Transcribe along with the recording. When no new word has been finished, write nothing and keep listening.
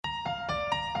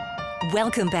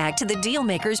Welcome back to the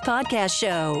Dealmakers Podcast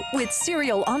Show with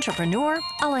serial entrepreneur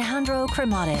Alejandro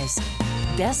Cremades,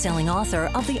 best-selling author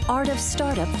of The Art of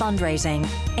Startup Fundraising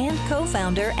and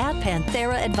co-founder at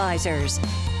Panthera Advisors.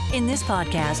 In this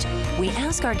podcast, we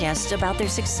ask our guests about their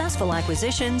successful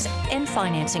acquisitions and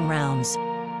financing rounds.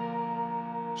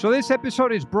 So this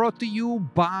episode is brought to you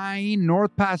by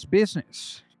NordPass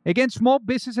Business. Again, small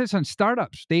businesses and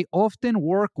startups, they often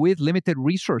work with limited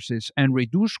resources and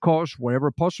reduce costs wherever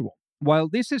possible. While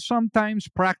this is sometimes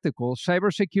practical,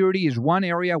 cybersecurity is one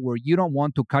area where you don't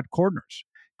want to cut corners.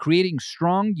 Creating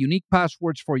strong, unique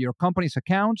passwords for your company's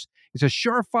accounts is a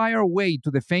surefire way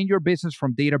to defend your business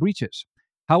from data breaches.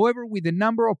 However, with the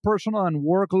number of personal and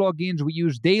work logins we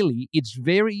use daily, it's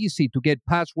very easy to get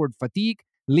password fatigue,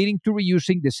 leading to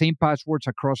reusing the same passwords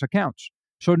across accounts.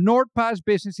 So NordPass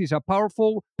Business is a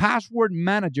powerful password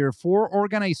manager for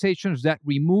organizations that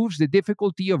removes the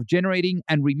difficulty of generating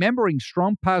and remembering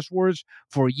strong passwords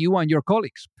for you and your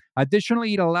colleagues.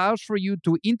 Additionally, it allows for you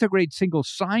to integrate single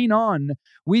sign-on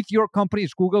with your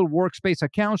company's Google Workspace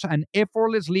accounts and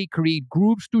effortlessly create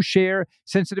groups to share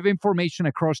sensitive information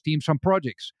across teams and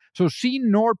projects. So see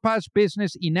NordPass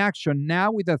Business in action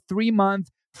now with a 3-month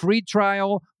free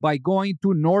trial by going to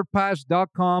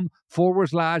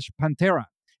nordpass.com/Panthera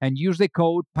and use the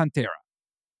code Panthera.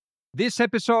 This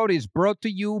episode is brought to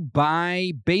you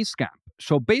by Basecamp.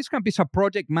 So Basecamp is a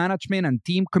project management and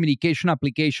team communication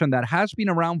application that has been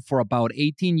around for about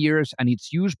 18 years, and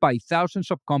it's used by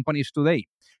thousands of companies today.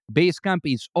 Basecamp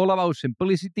is all about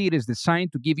simplicity. It is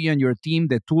designed to give you and your team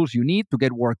the tools you need to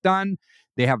get work done.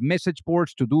 They have message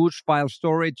boards, to-dos, file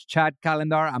storage, chat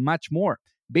calendar, and much more.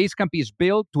 Basecamp is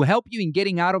built to help you in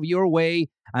getting out of your way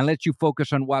and let you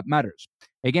focus on what matters.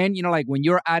 Again, like when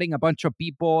you're adding a bunch of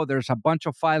people, there's a bunch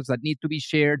of files that need to be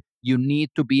shared. You need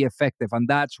to be effective. And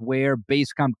that's where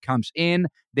Basecamp comes in.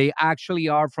 They actually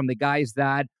are from the guys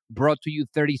that brought to you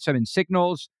 37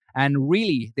 Signals. And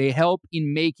really, they help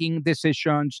in making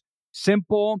decisions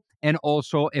simple and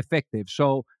also effective.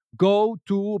 So go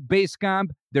to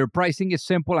Basecamp. Their pricing is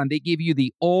simple, and they give you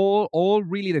the all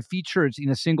really the features in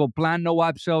a single plan. No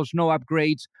upsells, no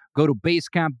upgrades. Go to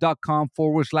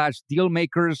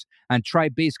basecamp.com/dealmakers and try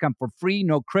Basecamp for free.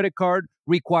 No credit card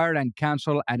required and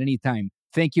cancel at any time.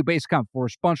 Thank you, Basecamp, for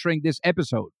sponsoring this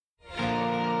episode.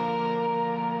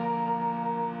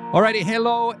 Alrighty,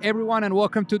 hello everyone, and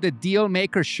welcome to the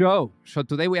Dealmaker Show. So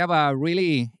today we have a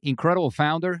really incredible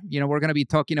founder. We're going to be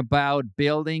talking about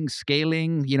building,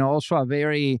 scaling, also a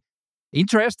very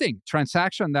interesting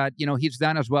transaction that, he's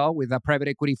done as well with a private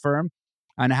equity firm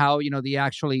and how, they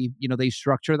actually, they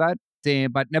structure that.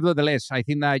 But nevertheless, I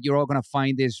think that you're all going to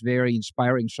find this very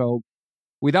inspiring. So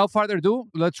without further ado,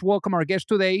 let's welcome our guest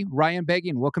today, Ryan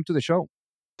Begin. Welcome to the show.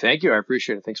 Thank you. I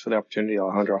appreciate it. Thanks for the opportunity,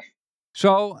 Alejandro.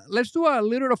 So let's do a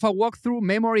little of a walk through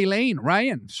memory lane,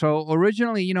 Ryan. So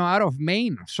originally, out of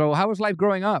Maine. So how was life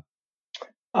growing up?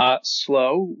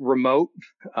 Slow, remote,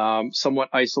 somewhat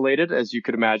isolated, as you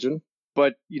could imagine,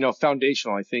 but,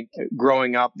 foundational. I think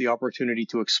growing up, the opportunity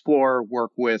to explore,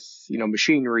 work with,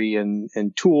 machinery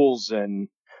and tools and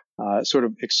sort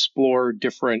of explore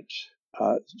different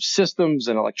systems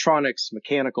and electronics,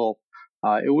 mechanical.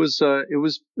 It was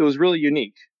really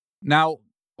unique. Now,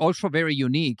 also very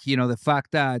unique, the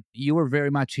fact that you were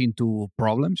very much into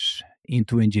problems,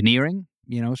 into engineering,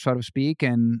 so to speak,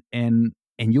 and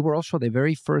you were also the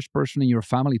very first person in your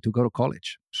family to go to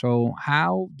college. So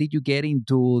how did you get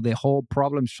into the whole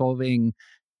problem solving,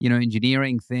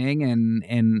 engineering thing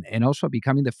and also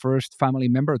becoming the first family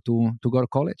member to go to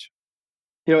college?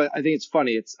 I think it's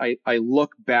funny. I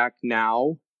look back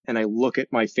now and I look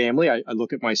at my family, I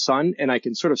look at my son, and I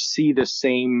can sort of see the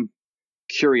same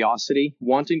curiosity,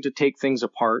 wanting to take things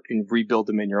apart and rebuild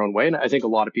them in your own way. And I think a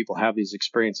lot of people have these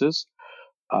experiences.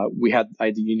 I had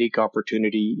the unique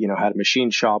opportunity, had a machine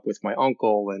shop with my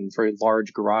uncle and very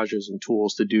large garages and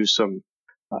tools to do some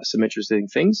interesting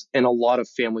things, and a lot of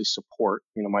family support.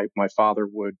 My father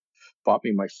bought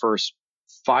me my first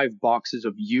 5 boxes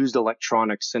of used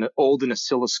electronics and an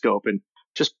oscilloscope, and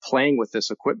just playing with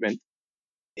this equipment.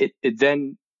 It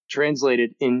then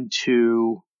translated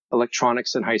into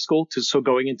electronics in high school so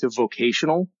going into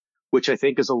vocational, which I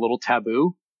think is a little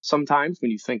taboo sometimes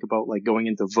when you think about like going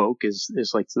into voc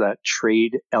is like that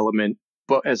trade element.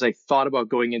 But as I thought about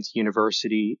going into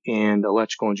university and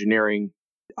electrical engineering,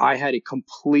 I had a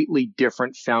completely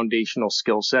different foundational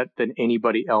skill set than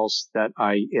anybody else that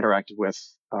I interacted with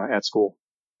at school.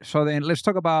 So then let's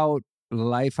talk about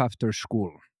life after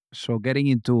school. So getting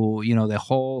into, the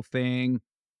whole thing,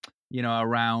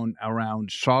 around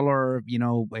solar,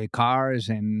 cars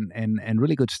and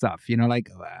really good stuff.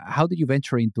 How did you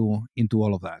venture into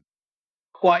all of that?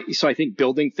 So I think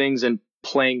building things and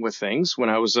playing with things when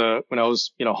I was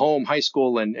home, high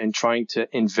school, and trying to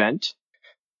invent.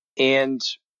 And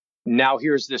now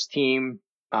here's this team,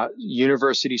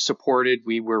 university supported.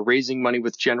 We were raising money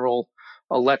with General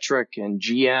Electric and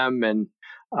GM, and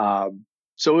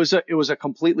so it was a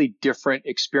completely different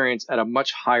experience at a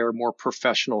much higher, more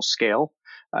professional scale.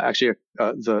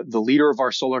 The leader of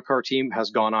our solar car team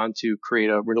has gone on to create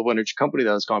a renewable energy company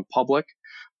that has gone public,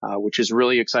 which is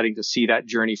really exciting to see that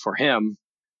journey for him.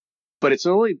 But it's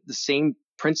really the same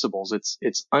principles.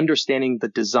 It's understanding the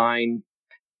design,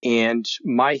 and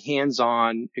my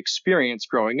hands-on experience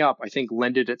growing up, I think,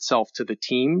 lended itself to the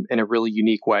team in a really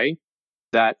unique way,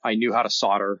 that I knew how to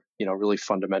solder, really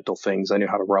fundamental things. I knew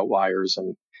how to route wires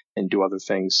and do other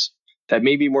things that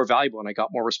made me more valuable, and I got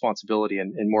more responsibility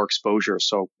and more exposure.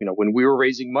 So, when we were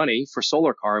raising money for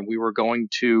Solar Car and we were going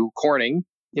to Corning,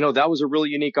 that was a really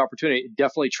unique opportunity. It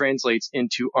definitely translates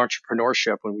into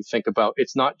entrepreneurship when we think about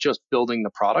it's not just building the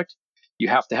product. You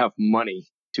have to have money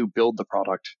to build the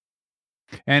product.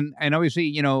 And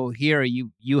obviously, here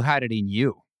you had it in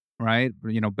you, right?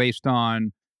 Based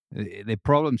on the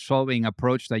problem solving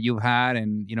approach that you've had,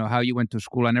 and how you went to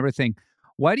school and everything.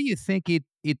 Why do you think it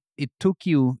took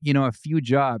you, a few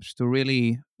jobs to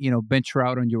really, venture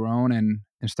out on your own and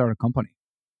start a company?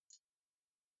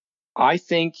 I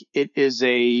think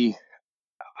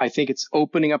I think it's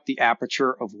opening up the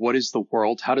aperture of what is the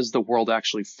world? How does the world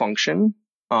actually function?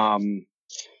 Um,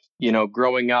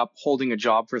 Growing up, holding a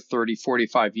job for 30,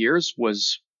 45 years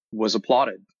was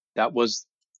applauded. That was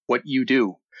what you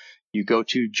do. You go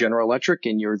to General Electric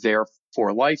and you're there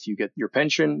for life. You get your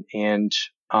pension. And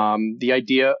the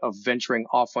idea of venturing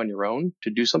off on your own to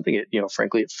do something,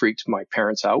 frankly, it freaked my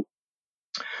parents out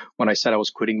when I said I was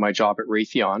quitting my job at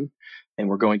Raytheon and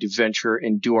we're going to venture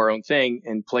and do our own thing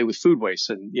and play with food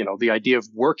waste. And, the idea of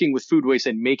working with food waste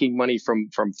and making money from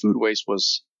food waste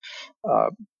was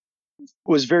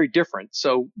very different.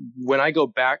 So when I go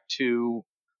back to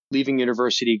leaving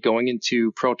university, going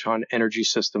into Proton Energy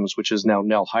Systems, which is now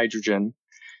Nel Hydrogen,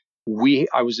 I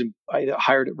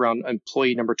hired around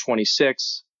employee number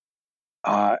 26,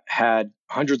 had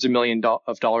hundreds of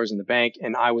of dollars in the bank,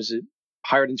 and I was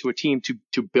hired into a team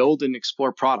to build and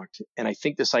explore product. And I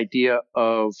think this idea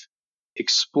of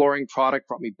exploring product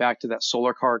brought me back to that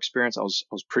solar car experience. I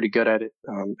was pretty good at it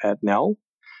at Nel,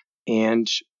 and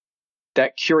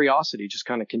that curiosity just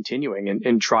kind of continuing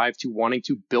and drive to wanting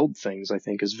to build things, I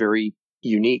think, is very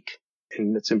unique,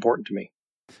 and it's important to me.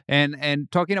 And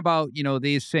talking about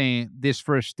this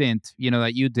first stint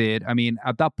that you did. I mean,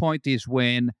 at that point is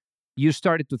when you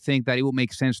started to think that it would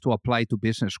make sense to apply to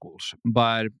business schools,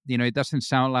 but it doesn't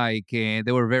sound like they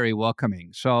were very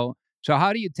welcoming. So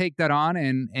how do you take that on,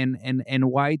 and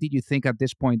why did you think at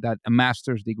this point that a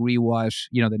master's degree was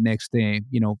the next a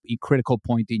critical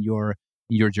point in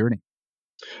your journey?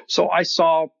 So I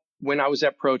saw when I was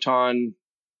at Proton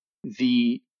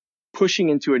the pushing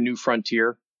into a new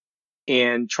frontier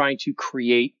and trying to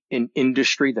create an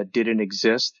industry that didn't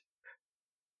exist.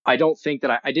 I don't think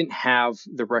that I didn't have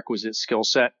the requisite skill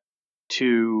set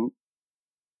to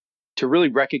really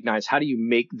recognize how do you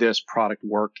make this product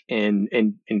work and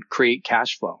create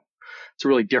cash flow. It's a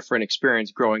really different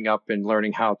experience growing up and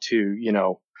learning how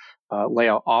to lay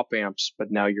out op amps, but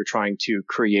now you're trying to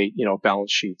create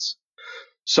balance sheets.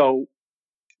 So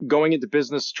going into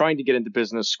business, trying to get into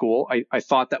business school, I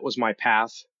thought that was my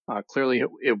path. Clearly,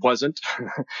 it wasn't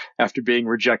after being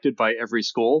rejected by every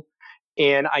school.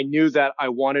 And I knew that I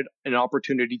wanted an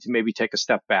opportunity to maybe take a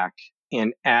step back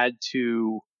and add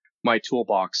to my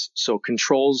toolbox. So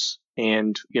controls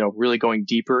and, really going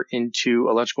deeper into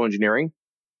electrical engineering.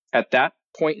 At that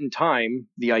point in time,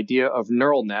 the idea of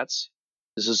neural nets,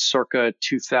 this is circa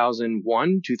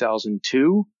 2001,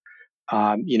 2002.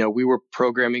 We were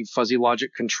programming fuzzy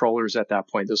logic controllers at that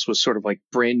point. This was sort of like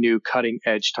brand new cutting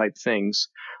edge type things.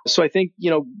 So I think,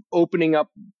 opening up,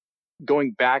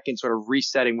 going back and sort of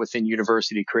resetting within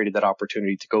university created that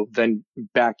opportunity to go then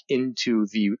back into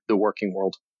the working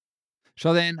world.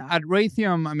 So then at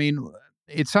Raytheon, I mean,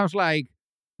 it sounds like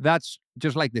that's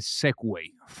just like the segue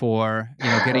for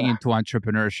getting into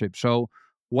entrepreneurship. So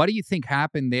what do you think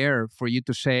happened there for you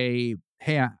to say,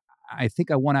 "Hey, I think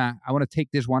I wanna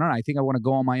take this one on. I think I wanna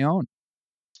go on my own"?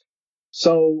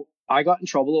 So I got in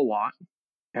trouble a lot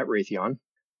at Raytheon.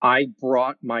 I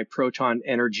brought my Proton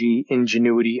Energy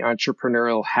ingenuity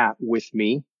entrepreneurial hat with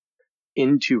me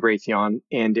into Raytheon,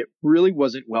 and it really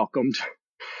wasn't welcomed.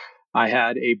 I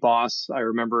had a boss. I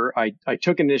remember I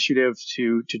took initiative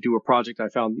to do a project. I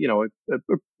found a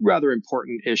rather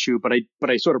important issue, but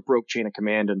I sort of broke chain of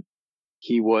command, and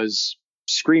he was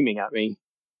screaming at me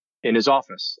in his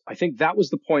office. I think that was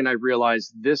the point I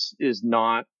realized this is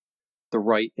not the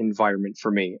right environment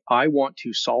for me. I want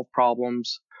to solve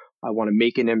problems. I want to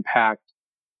make an impact.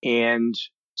 And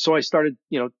so I started,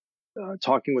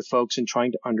 talking with folks and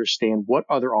trying to understand what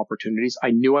other opportunities.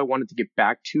 I knew I wanted to get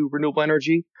back to renewable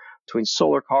energy, between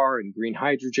solar car and green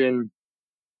hydrogen,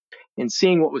 and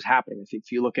seeing what was happening. I think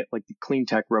if you look at like the clean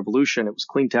tech revolution, it was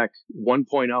clean tech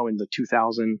 1.0 in the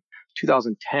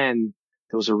 2010,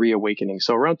 there was a reawakening.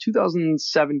 So around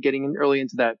 2007, getting in early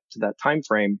into that time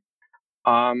frame,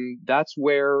 that's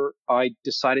where I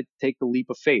decided to take the leap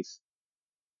of faith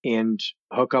and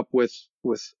hook up with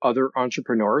other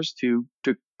entrepreneurs to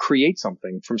create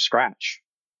something from scratch.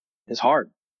 It's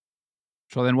hard.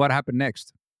 So then what happened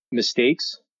next?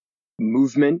 Mistakes,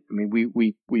 movement. I mean,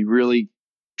 we really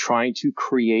trying to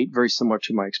create, very similar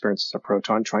to my experiences at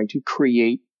Proton, trying to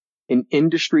create an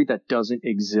industry that doesn't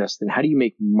exist. And how do you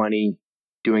make money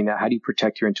doing that? How do you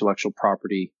protect your intellectual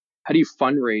property? How do you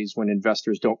fundraise when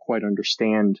investors don't quite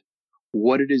understand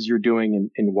what it is you're doing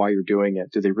and why you're doing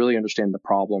it? Do they really understand the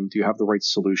problem? Do you have the right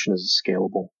solution? Is it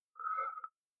scalable?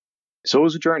 So it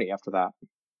was a journey after that.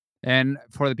 And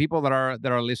for the people that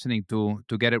are listening to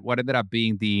get it, what ended up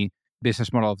being the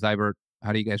business model of Divert?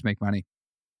 How do you guys make money?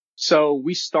 So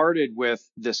we started with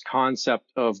this concept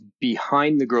of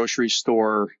behind the grocery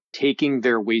store, taking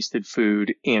their wasted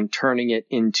food and turning it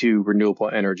into renewable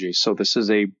energy. So this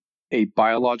is a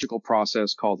biological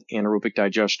process called anaerobic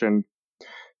digestion.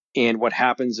 And what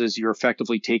happens is you're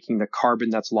effectively taking the carbon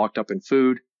that's locked up in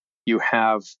food. You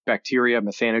have bacteria,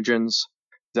 methanogens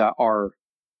that are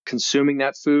consuming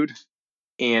that food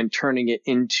and turning it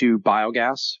into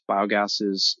biogas. Biogas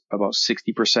is about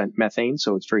 60% methane,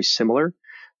 so it's very similar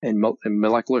in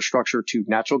molecular structure to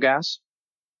natural gas.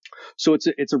 So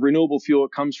it's a renewable fuel.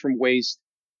 It comes from waste.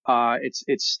 It's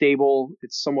stable.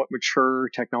 It's somewhat mature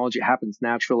technology. It happens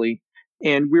naturally.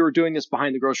 And we were doing this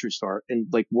behind the grocery store. And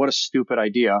like, what a stupid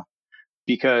idea.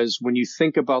 Because when you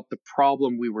think about the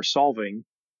problem we were solving,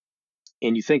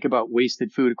 and you think about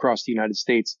wasted food across the United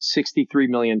States, 63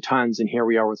 million tons. And here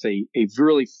we are with a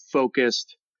really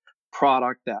focused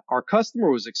product that our customer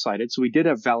was excited. So we did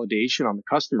have validation on the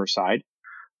customer side.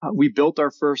 We built our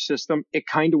first system. It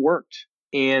kind of worked.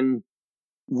 And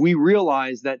we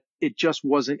realized that it just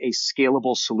wasn't a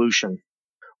scalable solution.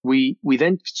 We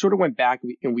then sort of went back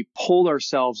and we pulled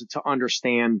ourselves to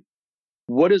understand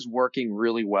what is working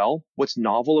really well, what's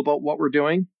novel about what we're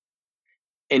doing,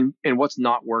 and what's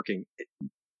not working.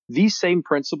 These same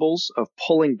principles of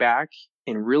pulling back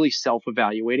and really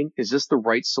self-evaluating, is this the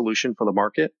right solution for the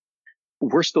market?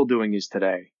 We're still doing these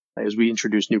today as we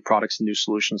introduce new products and new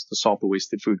solutions to solve the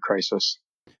wasted food crisis.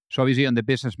 So obviously on the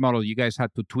business model, you guys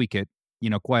had to tweak it,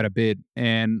 quite a bit.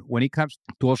 And when it comes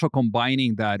to also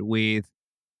combining that with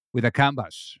a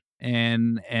canvas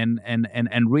and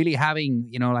really having,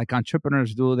 like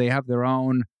entrepreneurs do, they have their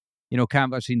own,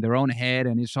 canvas in their own head.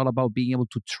 And it's all about being able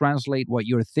to translate what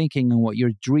you're thinking and what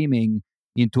you're dreaming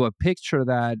into a picture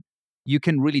that you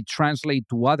can really translate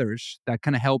to others that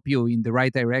can help you in the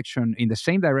right direction, in the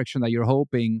same direction that you're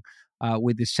hoping,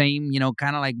 with the same,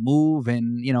 kind of like move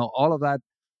and, all of that.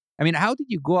 I mean, how did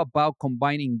you go about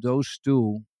combining those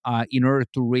two in order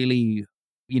to really,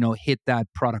 hit that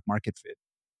product market fit?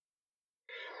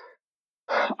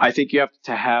 I think you have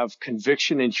to have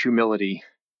conviction and humility,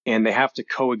 and they have to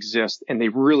coexist, and they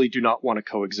really do not want to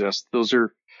coexist. Those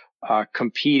are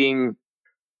competing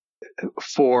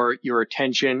for your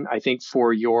attention. I think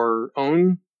for your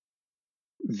own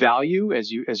value,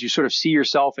 as you sort of see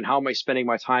yourself and how am I spending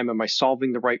my time? Am I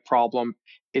solving the right problem?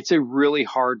 It's a really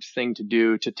hard thing to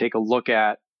do, to take a look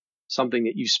at something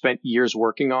that you spent years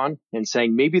working on and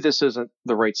saying, maybe this isn't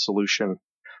the right solution.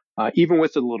 Even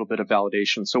with a little bit of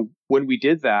validation. So when we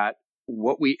did that,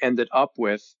 what we ended up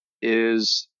with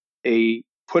is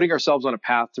putting ourselves on a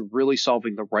path to really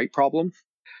solving the right problem,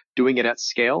 doing it at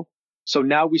scale. So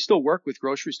now we still work with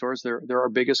grocery stores. They're our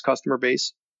biggest customer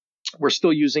base. We're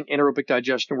still using anaerobic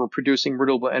digestion. We're producing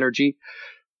renewable energy,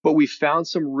 but we found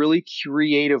some really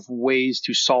creative ways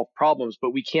to solve problems,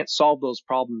 but we can't solve those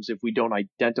problems if we don't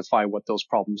identify what those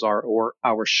problems are or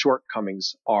our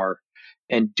shortcomings are.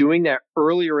 And doing that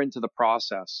earlier into the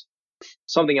process,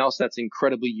 something else that's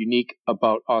incredibly unique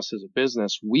about us as a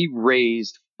business, we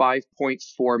raised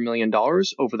 $5.4 million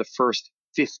over the first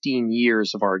 15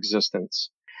 years of our existence.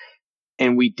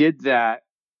 And we did that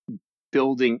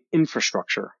building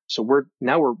infrastructure. So we're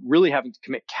really having to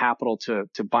commit capital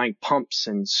to buying pumps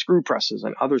and screw presses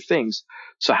and other things.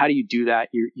 So how do you do that?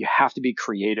 You have to be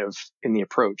creative in the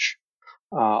approach.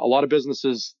 A lot of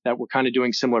businesses that were kind of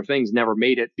doing similar things never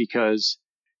made it because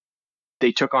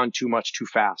they took on too much too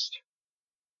fast.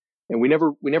 And we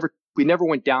never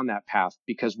went down that path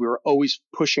because we were always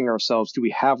pushing ourselves. Do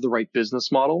we have the right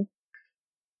business model?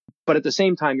 But at the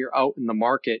same time, you're out in the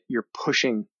market, you're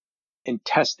pushing and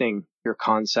testing your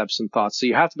concepts and thoughts. So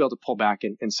you have to be able to pull back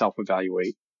and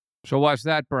self-evaluate. So was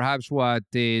that perhaps what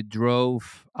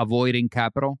drove avoiding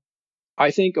capital? I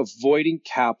think avoiding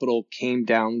capital came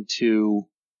down to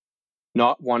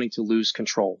not wanting to lose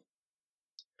control.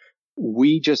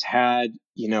 We just had,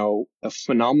 a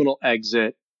phenomenal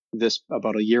exit this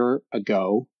about a year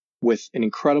ago with an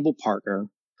incredible partner.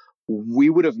 We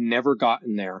would have never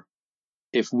gotten there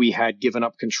if we had given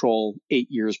up control 8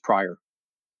 years prior.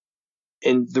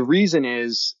 And the reason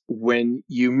is when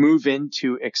you move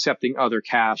into accepting other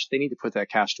cash, they need to put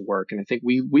that cash to work. And I think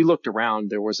we looked around.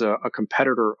 There was a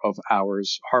competitor of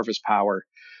ours, Harvest Power.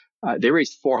 They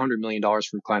raised $400 million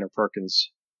from Kleiner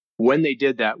Perkins. When they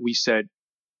did that, we said,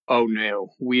 oh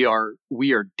no, we are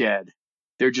dead.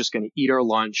 They're just going to eat our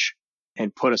lunch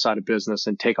and put us out of business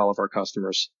and take all of our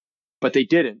customers. But they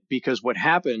didn't, because what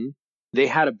happened, they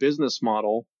had a business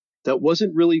model that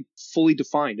wasn't really fully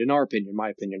defined, in our opinion, my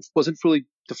opinion, wasn't fully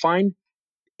defined.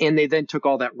 And they then took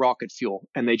all that rocket fuel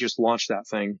and they just launched that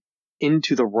thing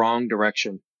into the wrong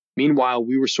direction. Meanwhile,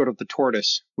 we were sort of the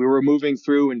tortoise. We were moving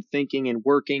through and thinking and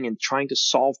working and trying to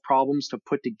solve problems to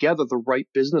put together the right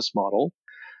business model.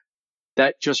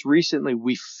 That just recently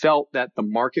we felt that the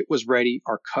market was ready,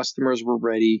 our customers were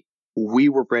ready, we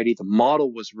were ready, the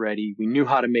model was ready, we knew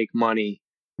how to make money.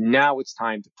 Now it's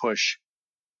time to push.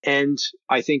 And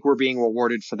I think we're being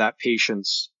rewarded for that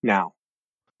patience now.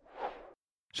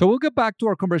 So we'll get back to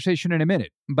our conversation in a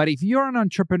minute. But if you're an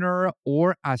entrepreneur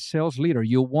or a sales leader,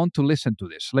 you want to listen to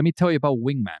this. Let me tell you about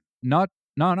Wingman. Not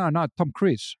Tom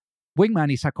Cruise.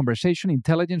 Wingman is a conversation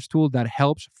intelligence tool that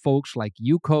helps folks like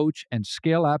you coach and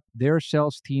scale up their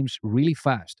sales teams really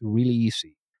fast, really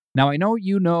easy. Now, I know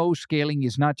scaling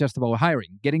is not just about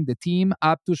hiring. Getting the team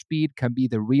up to speed can be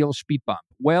the real speed bump.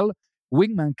 Well,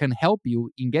 Wingman can help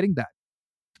you in getting that.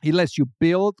 It lets you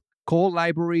build call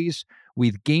libraries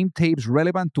with game tapes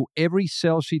relevant to every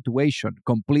sales situation,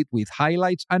 complete with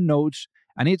highlights and notes,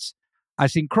 and it's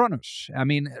asynchronous.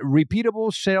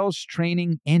 Repeatable sales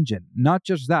training engine. Not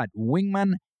just that,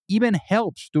 Wingman even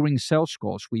helps during sales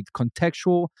calls with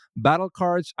contextual battle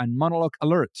cards and monologue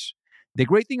alerts. The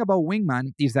great thing about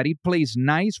Wingman is that it plays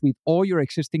nice with all your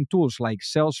existing tools like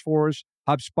Salesforce,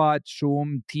 HubSpot,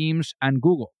 Zoom, Teams, and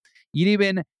Google. It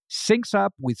even syncs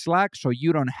up with Slack so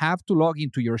you don't have to log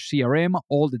into your CRM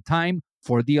all the time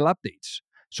for deal updates.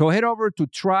 So head over to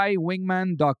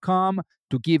trywingman.com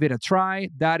to give it a try.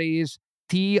 That is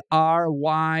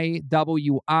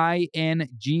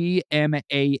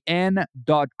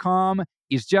trywingman.com.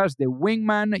 It's just the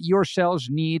Wingman your sales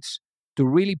needs to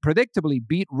really predictably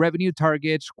beat revenue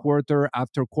targets quarter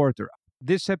after quarter.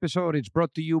 This episode is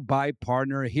brought to you by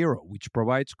Partner Hero, which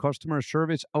provides customer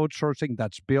service outsourcing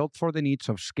that's built for the needs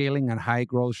of scaling and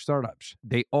high-growth startups.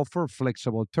 They offer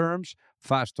flexible terms,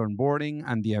 fast onboarding,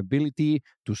 and the ability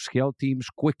to scale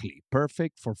teams quickly.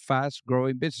 Perfect for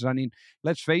fast-growing business.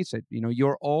 Let's face it,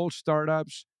 you're all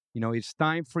startups. It's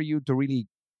time for you to really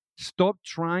stop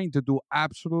trying to do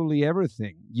absolutely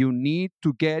everything. You need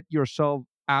to get yourself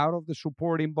out of the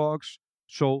support inbox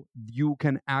so you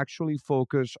can actually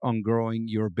focus on growing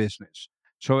your business.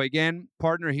 So again,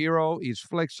 Partner Hero is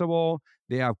flexible.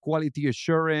 They have quality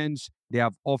assurance. They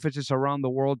have offices around the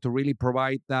world to really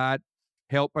provide that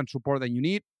help and support that you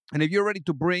need. And if you're ready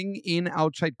to bring in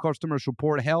outside customer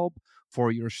support help for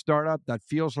your startup that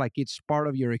feels like it's part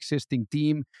of your existing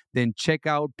team, then check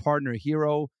out Partner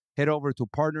Hero. Head over to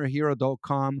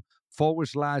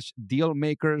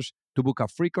partnerhero.com/dealmakers to book a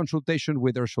free consultation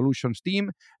with their solutions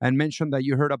team and mention that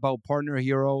you heard about Partner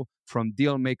Hero from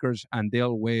Dealmakers, and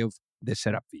they'll waive the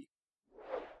setup fee.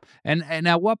 And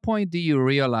at what point do you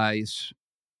realize,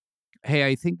 hey,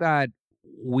 I think that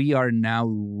we are now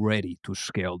ready to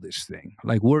scale this thing?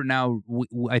 Like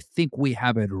I think we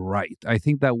have it right. I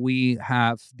think that we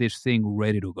have this thing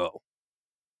ready to go.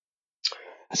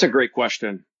 That's a great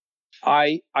question.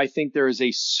 I think there is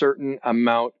a certain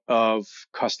amount of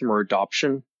customer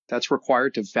adoption that's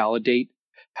required to validate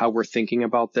how we're thinking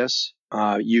about this.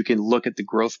 You can look at the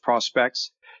growth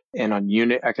prospects and on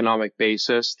unit economic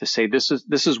basis to say this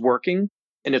is working,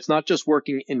 and it's not just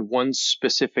working in one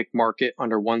specific market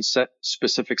under one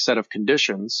specific set of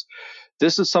conditions.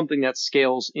 This is something that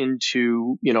scales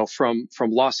into, from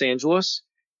Los Angeles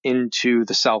into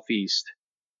the Southeast.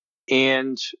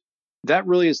 And that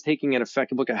really is taking an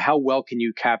effective look at how well can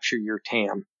you capture your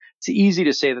TAM. It's easy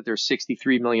to say that there's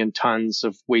 63 million tons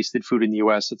of wasted food in the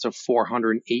US. It's a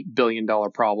 $408 billion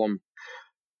problem.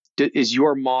 Is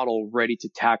your model ready to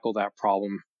tackle that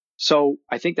problem? So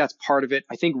I think that's part of it.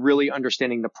 I think really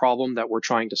understanding the problem that we're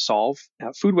trying to solve.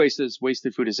 Food waste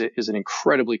wasted food is an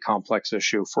incredibly complex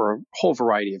issue for a whole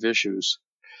variety of issues.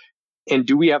 And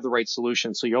do we have the right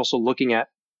solution? So you're also looking at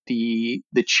the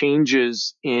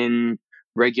changes in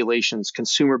regulations,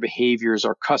 consumer behaviors,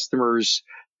 our customers'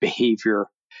 behavior.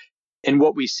 And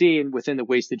what we see within the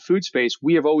wasted food space,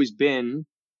 we have always been,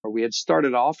 or we had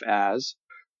started off as,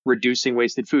 reducing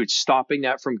wasted food, stopping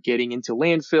that from getting into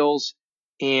landfills.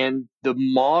 And the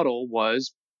model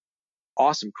was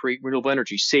awesome, create renewable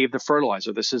energy, save the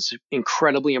fertilizer. This is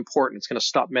incredibly important. It's going to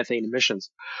stop methane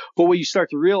emissions. But what you start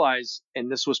to realize,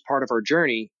 and this was part of our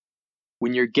journey,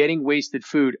 when you're getting wasted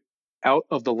food out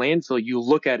of the landfill, you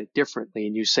look at it differently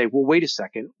and you say, well, wait a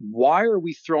second, why are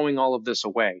we throwing all of this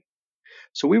away?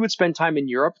 So we would spend time in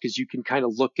Europe because you can kind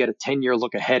of look at a 10-year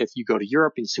look ahead if you go to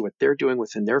Europe and see what they're doing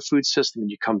within their food system.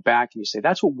 And you come back and you say,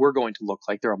 that's what we're going to look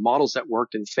like. There are models that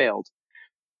worked and failed.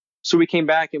 So we came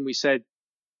back and we said,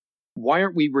 why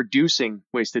aren't we reducing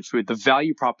wasted food? The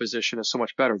value proposition is so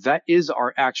much better. That is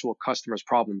our actual customer's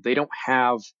problem. They don't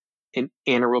have an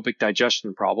anaerobic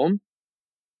digestion problem.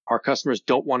 Our customers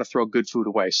don't want to throw good food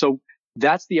away. So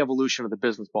that's the evolution of the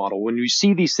business model. When you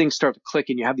see these things start to click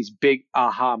and you have these big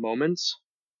aha moments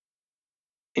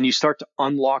and you start to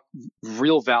unlock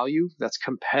real value that's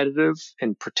competitive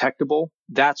and protectable,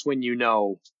 that's when you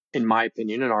know, in my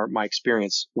opinion and my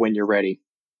experience, when you're ready.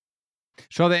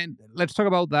 So then let's talk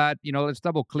about that. Let's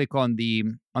double click on the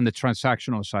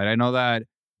transactional side. I know that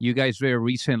you guys very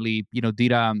recently,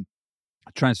 did a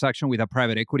transaction with a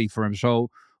private equity firm. So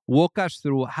walk us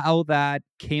through how that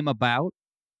came about,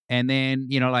 and then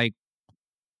like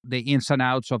the ins and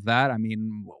outs of that. I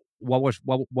mean, what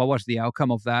was the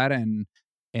outcome of that? And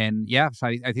yeah, so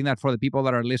I think that for the people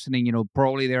that are listening,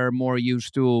 probably they're more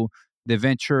used to the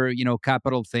venture,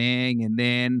 capital thing, and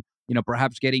then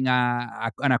perhaps getting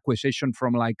an acquisition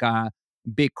from like a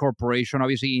big corporation.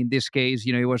 Obviously, in this case,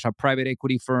 it was a private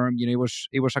equity firm. It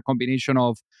was a combination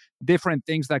of different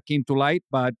things that came to light,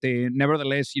 but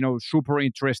nevertheless, super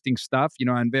interesting stuff,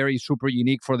 and very super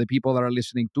unique for the people that are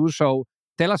listening too. So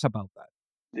tell us about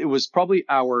that. It was probably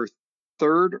our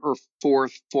third or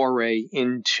fourth foray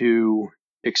into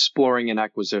exploring an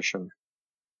acquisition.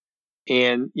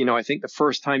 And, I think the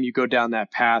first time you go down that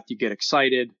path, you get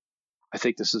excited. I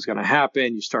think this is going to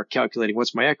happen. You start calculating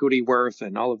what's my equity worth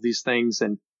and all of these things.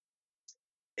 And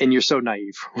you're so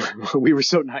naive. We were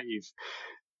so naive.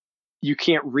 You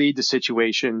can't read the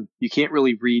situation. You can't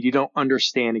really read. You don't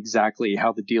understand exactly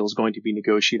how the deal is going to be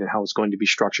negotiated, how it's going to be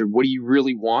structured. What do you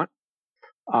really want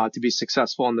to be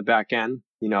successful on the back end?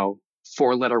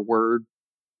 4-letter word,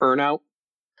 earnout.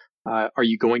 Are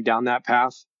you going down that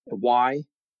path? Why?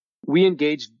 We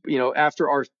engaged, after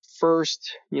our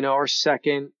first, our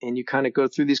second, and you kind of go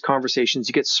through these conversations,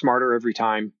 you get smarter every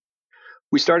time.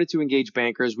 We started to engage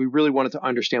bankers. We really wanted to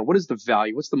understand, what is the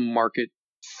value? What's the market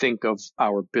think of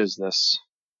our business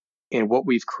and what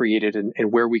we've created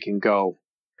and where we can go?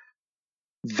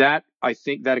 That, I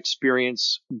think that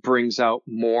experience brings out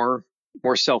more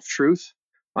self-truth,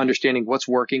 understanding what's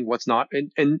working, what's not.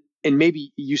 And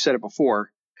maybe you said it before,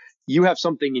 you have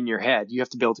something in your head. You have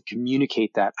to be able to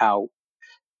communicate that out.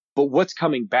 But what's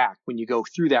coming back when you go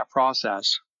through that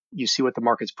process, you see what the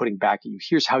market's putting back at you.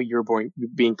 Here's how you're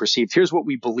being perceived. Here's what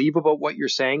we believe about what you're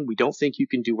saying. We don't think you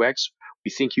can do X.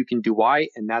 We think you can do Y.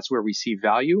 And that's where we see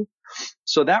value.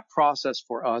 So that process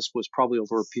for us was probably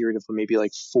over a period of maybe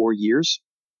like 4 years.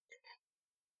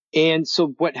 And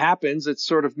so what happens, it's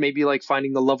sort of maybe like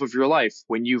finding the love of your life.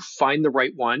 When you find the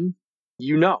right one,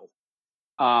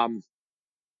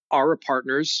 Ara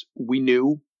Partners, we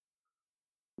knew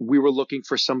we were looking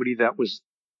for somebody that was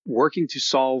working to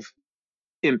solve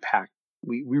impact.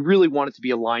 We really wanted to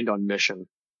be aligned on mission.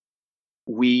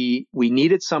 We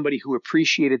needed somebody who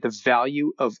appreciated the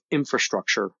value of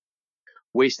infrastructure.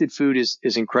 Wasted food is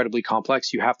incredibly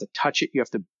complex. You have to touch it. You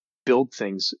have to build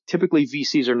things. Typically,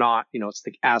 VCs are not, it's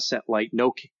the asset light,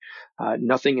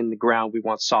 nothing in the ground. We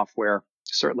want software,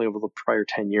 certainly over the prior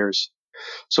 10 years.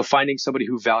 So finding somebody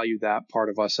who valued that part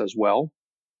of us as well,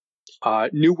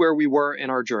 knew where we were in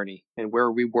our journey and where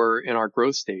we were in our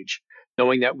growth stage,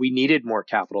 knowing that we needed more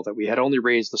capital, that we had only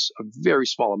raised a very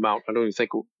small amount. I don't even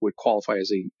think it would qualify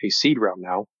as a seed round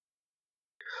now.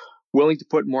 Willing to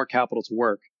put more capital to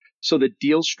work. So the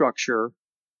deal structure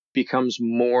becomes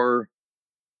more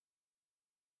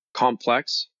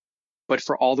complex, but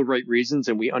for all the right reasons,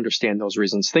 and we understand those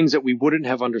reasons, things that we wouldn't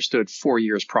have understood 4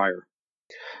 years prior.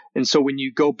 And so when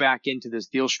you go back into this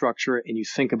deal structure and you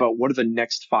think about what are the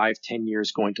next 5-10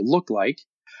 years going to look like,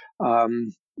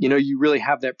 you really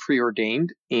have that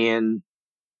preordained and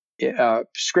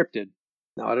scripted.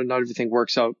 Not everything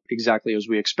works out exactly as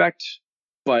we expect,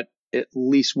 but at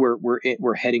least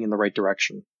we're heading in the right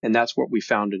direction, and that's what we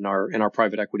found in our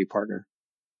private equity partner.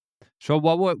 So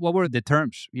what were the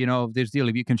terms, of this deal,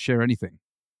 if you can share anything?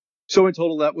 So in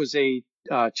total, that was a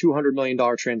 $200 million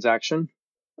transaction.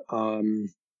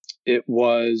 It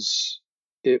was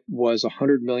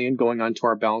 $100 million going onto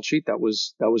our balance sheet. That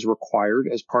was required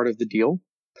as part of the deal,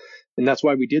 and that's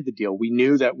why we did the deal. We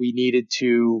knew that we needed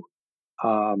to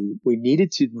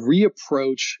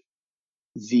reapproach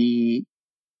the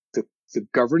the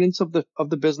governance of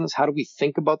the business. How do we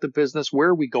think about the business? Where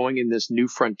are we going in this new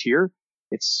frontier?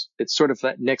 It's sort of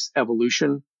that next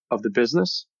evolution of the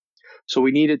business. So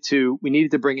we needed to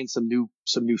bring in some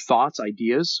new thoughts,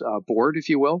 ideas, board, if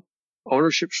you will,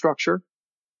 ownership structure,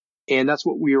 and that's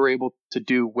what we were able to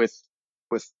do with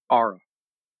Ara.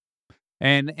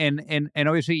 And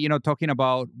obviously, talking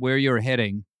about where you're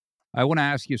heading, I want to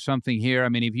ask you something here. I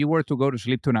mean, if you were to go to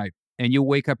sleep tonight and you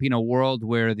wake up in a world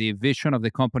where the vision of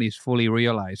the company is fully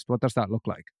realized, what does that look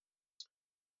like?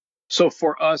 So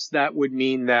for us, that would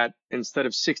mean that instead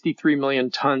of 63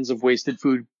 million tons of wasted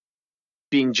food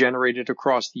being generated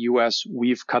across the U.S.,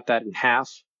 we've cut that in half.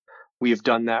 We have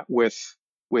done that with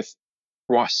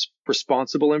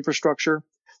responsible infrastructure.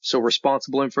 So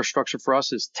responsible infrastructure for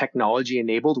us is technology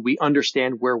enabled. We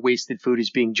understand where wasted food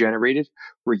is being generated.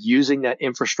 We're using that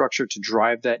infrastructure to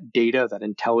drive that data, that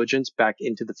intelligence back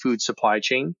into the food supply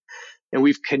chain. And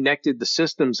we've connected the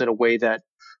systems in a way that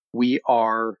we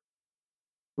are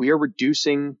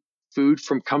reducing food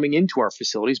from coming into our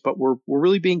facilities, but we're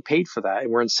really being paid for that,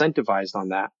 and we're incentivized on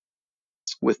that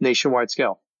with nationwide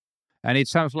scale. And it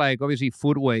sounds like obviously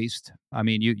food waste. I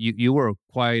mean, you were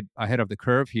quite ahead of the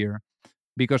curve here,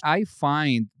 because I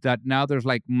find that now there's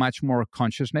like much more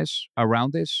consciousness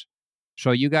around this.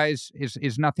 So you guys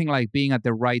is nothing like being at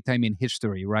the right time in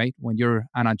history, right? When you're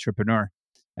an entrepreneur.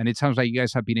 And it sounds like you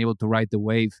guys have been able to ride the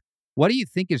wave. What do you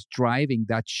think is driving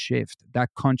that shift, that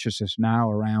consciousness now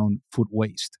around food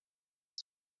waste?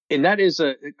 And that is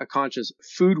a conscious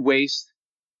food waste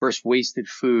versus wasted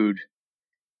food.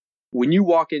 When you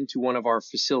walk into one of our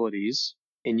facilities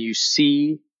and you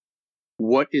see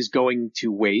what is going to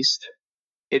waste,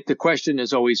 the question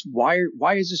is always, why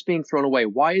is this being thrown away?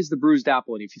 Why is the bruised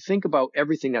apple? And if you think about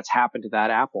everything that's happened to that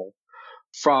apple,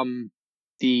 from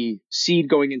the seed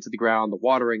going into the ground, the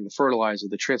watering, the fertilizer,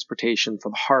 the transportation for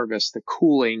the harvest, the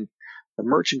cooling, the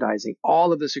merchandising,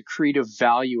 all of this accretive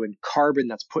value and carbon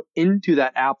that's put into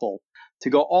that apple to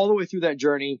go all the way through that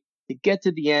journey to get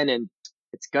to the end, and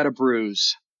it's got a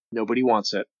bruise. Nobody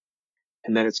wants it.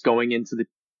 And then it's going into the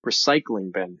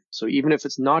recycling bin. So even if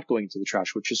it's not going to the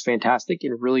trash, which is fantastic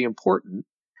and really important,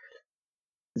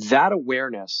 that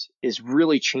awareness is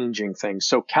really changing things.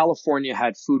 So California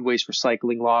had food waste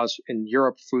recycling laws. In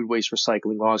Europe, food waste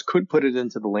recycling laws could put it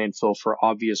into the landfill for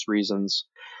obvious reasons.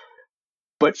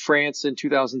 But France in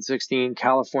 2016,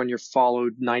 California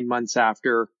followed 9 months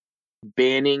after,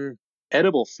 banning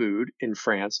edible food in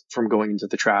France from going into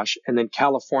the trash. And then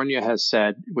California has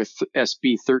said with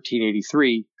SB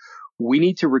 1383, we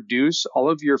need to reduce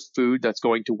all of your food that's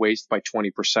going to waste by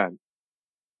 20%.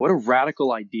 What a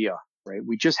radical idea, right?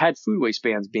 We just had food waste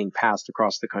bans being passed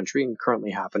across the country and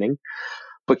currently happening,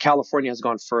 but California has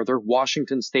gone further.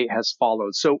 Washington State has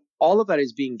followed. So all of that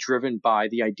is being driven by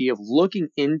the idea of looking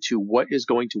into what is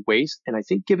going to waste, and I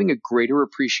think giving a greater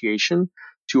appreciation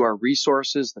to our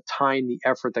resources, the time, the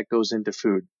effort that goes into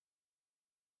food.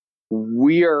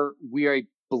 We I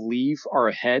believe, are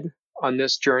ahead on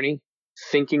this journey,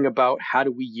 thinking about how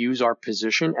do we use our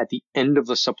position at the end of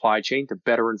the supply chain to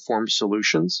better inform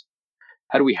solutions.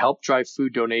 How do we help drive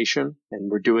food donation?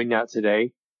 And we're doing that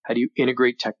today. How do you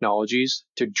integrate technologies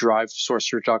to drive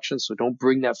source reduction? So don't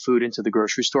bring that food into the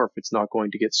grocery store if it's not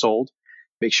going to get sold.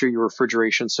 Make sure your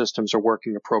refrigeration systems are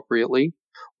working appropriately.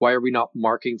 Why are we not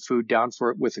marking food down for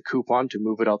it with a coupon to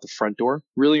move it out the front door?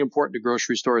 Really important to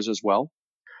grocery stores as well,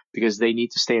 because they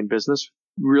need to stay in business.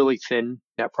 Really thin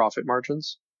net profit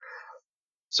margins.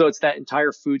 So it's that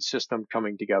entire food system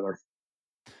coming together.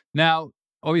 Now,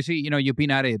 obviously, you've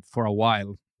been at it for a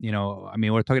while. I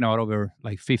mean, we're talking about over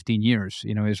like 15 years.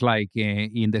 It's like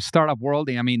in the startup world,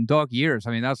 I mean, dog years.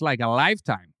 I mean, that's like a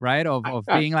lifetime, right? Of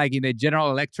being like in the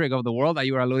General Electric of the world that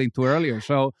you were alluding to earlier.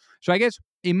 So I guess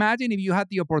imagine if you had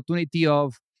the opportunity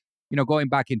of, going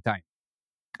back in time,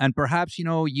 and perhaps,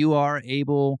 you are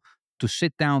able to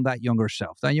sit down that younger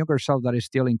self that is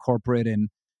still in corporate, and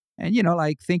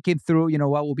like thinking through,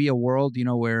 what will be a world,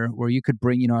 where you could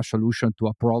bring, a solution to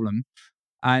a problem.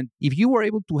 And if you were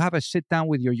able to have a sit down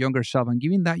with your younger self and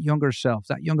giving that younger self,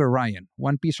 that younger Ryan,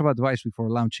 one piece of advice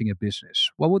before launching a business,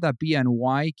 what would that be and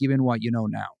why, given what you know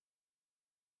now?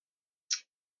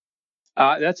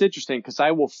 That's interesting because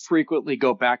I will frequently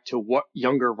go back to what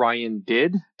younger Ryan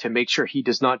did to make sure he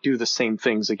does not do the same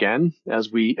things again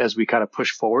as we kind of push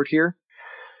forward here.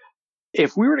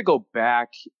 If we were to go back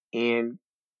and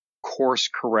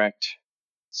course correct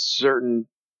certain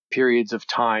periods of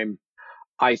time,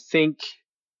 I think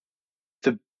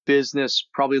the business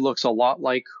probably looks a lot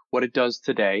like what it does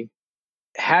today.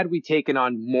 Had we taken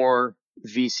on more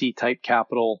VC type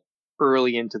capital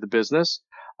early into the business,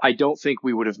 I don't think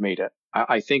we would have made it.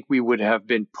 I think we would have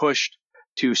been pushed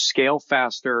to scale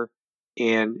faster,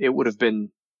 and it would have been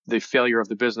the failure of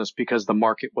the business because the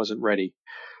market wasn't ready.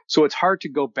 So it's hard to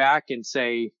go back and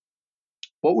say,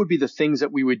 what would be the things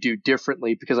that we would do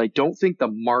differently? Because I don't think the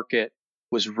market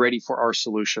was ready for our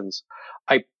solutions.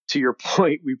 To your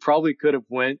point, we probably could have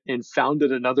went and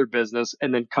founded another business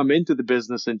and then come into the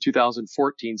business in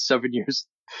 2014, 7 years,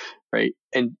 right?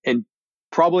 And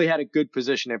probably had a good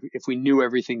position if we knew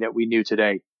everything that we knew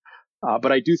today.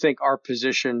 But I do think our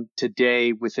position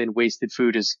today within wasted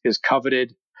food is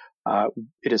coveted.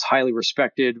 It is highly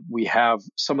respected. We have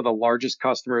some of the largest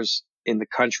customers in the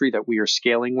country that we are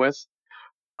scaling with.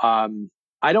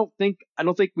 I don't think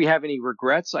we have any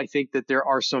regrets. I think that there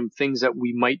are some things that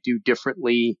we might do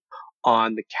differently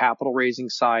on the capital raising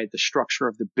side, the structure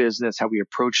of the business, how we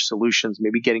approach solutions,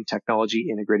 maybe getting technology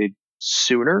integrated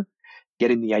sooner,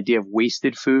 getting the idea of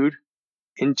wasted food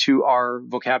into our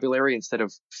vocabulary instead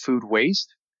of food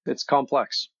waste. It's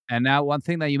complex. And now one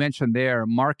thing that you mentioned there,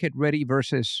 market ready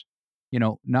versus,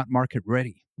 not market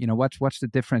ready. What's the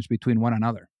difference between one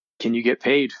another? Can you get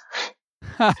paid?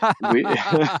 I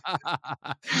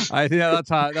think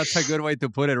that's a good way to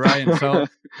put it, Ryan. So,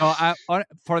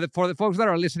 for the folks that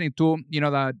are listening to,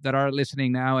 that are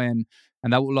listening now and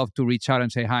that would love to reach out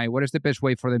and say hi, what is the best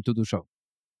way for them to do so?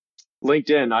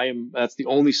 LinkedIn. That's the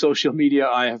only social media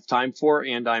I have time for,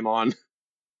 and I'm on.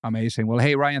 Amazing. Well,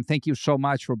 hey, Ryan, thank you so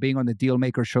much for being on the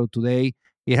Dealmaker Show today.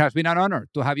 It has been an honor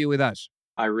to have you with us.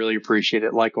 I really appreciate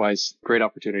it. Likewise, great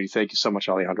opportunity. Thank you so much,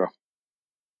 Alejandro.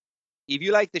 If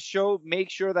you like the show,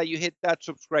 make sure that you hit that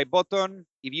subscribe button.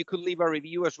 If you could leave a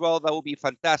review as well, that would be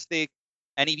fantastic.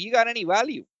 And if you got any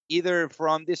value, either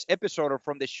from this episode or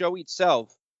from the show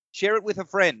itself, share it with a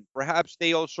friend. Perhaps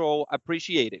they also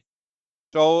appreciate it.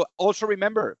 So also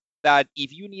remember that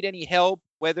if you need any help,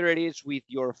 whether it is with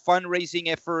your fundraising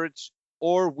efforts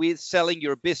or with selling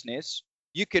your business,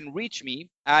 you can reach me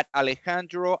at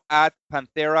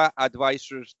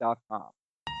alejandro@pantheraadvisors.com.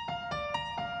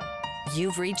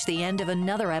 You've reached the end of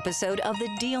another episode of the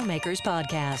Dealmakers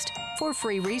Podcast. For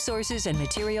free resources and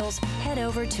materials, head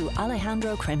over to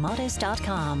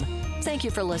alejandrocremades.com. Thank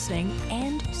you for listening,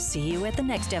 and see you at the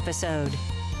next episode.